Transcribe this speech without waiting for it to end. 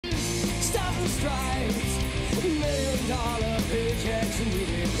and stripes, $1,000,000 paychecks and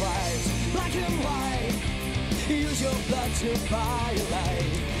moving cries. Black and white, use your blood to buy your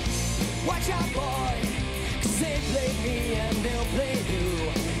life. Watch out, boy, 'cause they play me and they'll play you.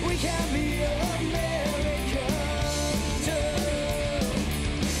 We can be American too.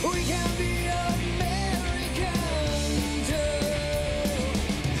 We can be American too.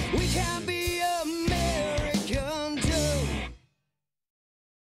 We can be American too.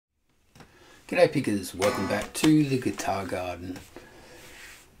 G'day pickers, welcome back to the Guitar Garden.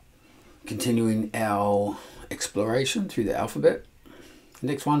 Continuing our exploration through the alphabet. The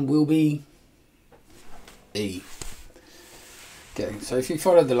next one will be E. Okay, so if you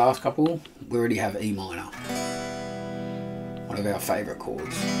followed the last couple, we already have E minor, one of our favourite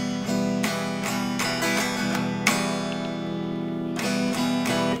chords.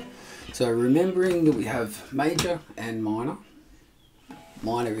 So remembering that we have major and minor.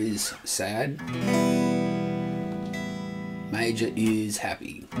 Minor is sad, major is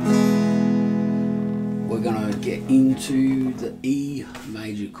happy. We're going to get into the E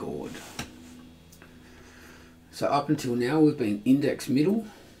major chord. So up until now we've been index, middle,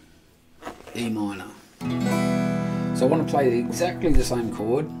 E minor. So I want to play exactly the same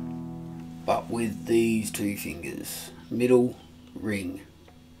chord but with these two fingers, middle, ring.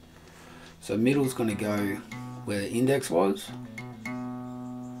 So middle's going to go where the index was,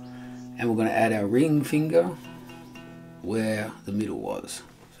 and we're going to add our ring finger where the middle was.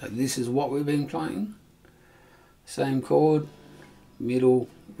 So this is what we've been playing. Same chord, middle,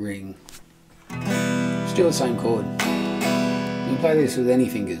 ring. Still the same chord. You can play this with any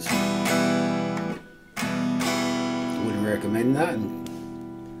fingers. Wouldn't recommend that.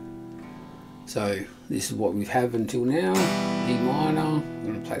 So this is what we have until now. E minor,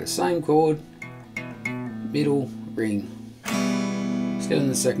 we're going to play the same chord, middle, ring. Still in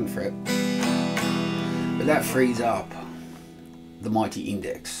the second fret. But that frees up the mighty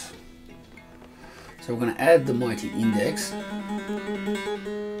index. So we're going to add the mighty index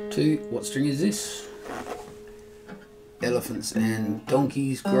to, what string is this? Elephants and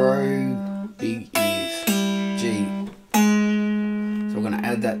donkeys grow big ears, G. So we're going to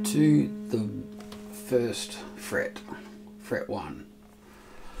add that to the first fret, fret 1.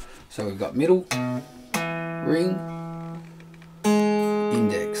 So we've got middle, ring,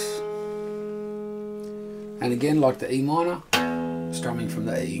 index. And again, like the E minor, strumming from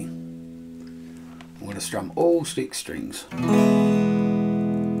the E. I'm going to strum all 6 strings. How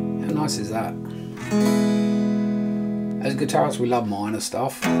nice is that? As guitarists, we love minor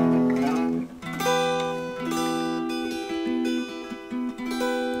stuff.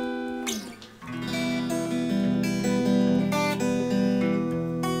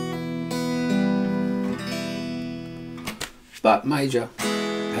 But major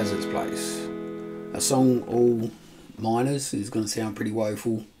has its place. A song all minors is going to sound pretty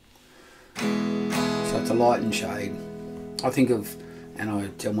woeful. So it's a light and shade. I think of, and I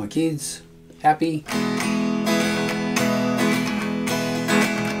tell my kids, happy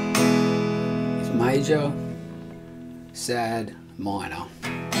is major, sad, minor.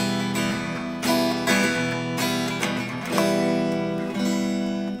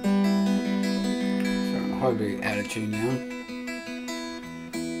 So I'm hoping out of tune now.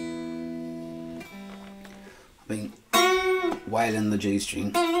 I've been wailing the G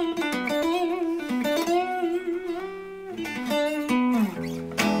string.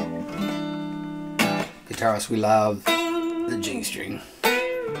 Guitarists, we love the G string.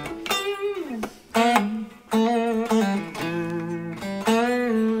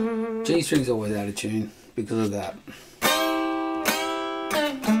 G string's always out of tune because of that.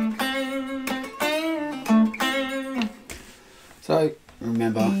 So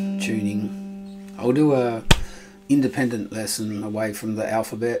remember tuning. I'll do a independent lesson away from the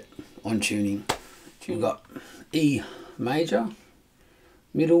alphabet on tuning. You've got E major,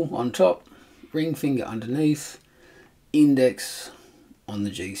 middle on top, ring finger underneath, index on the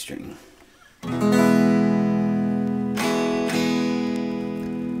G string.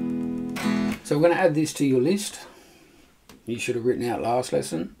 So we're going to add this to your list. You should have written out last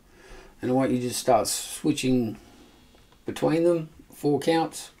lesson. And I want you to just start switching between them, 4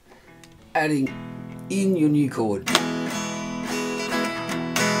 counts, adding in your new chord.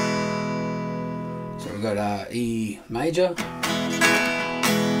 So we've got E major, we've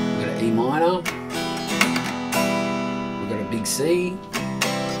got an E minor, we've got a big C, we've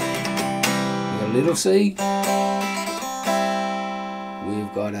got a little C,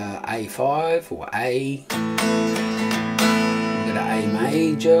 we've got a A5 or A, we've got an A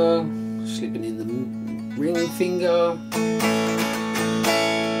major, slipping in the ring finger,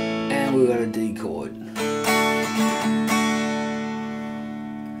 and and we've got a D chord.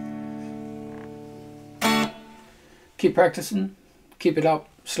 Keep practicing, keep it up,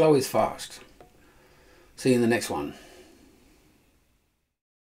 slow is fast. See you in the next one.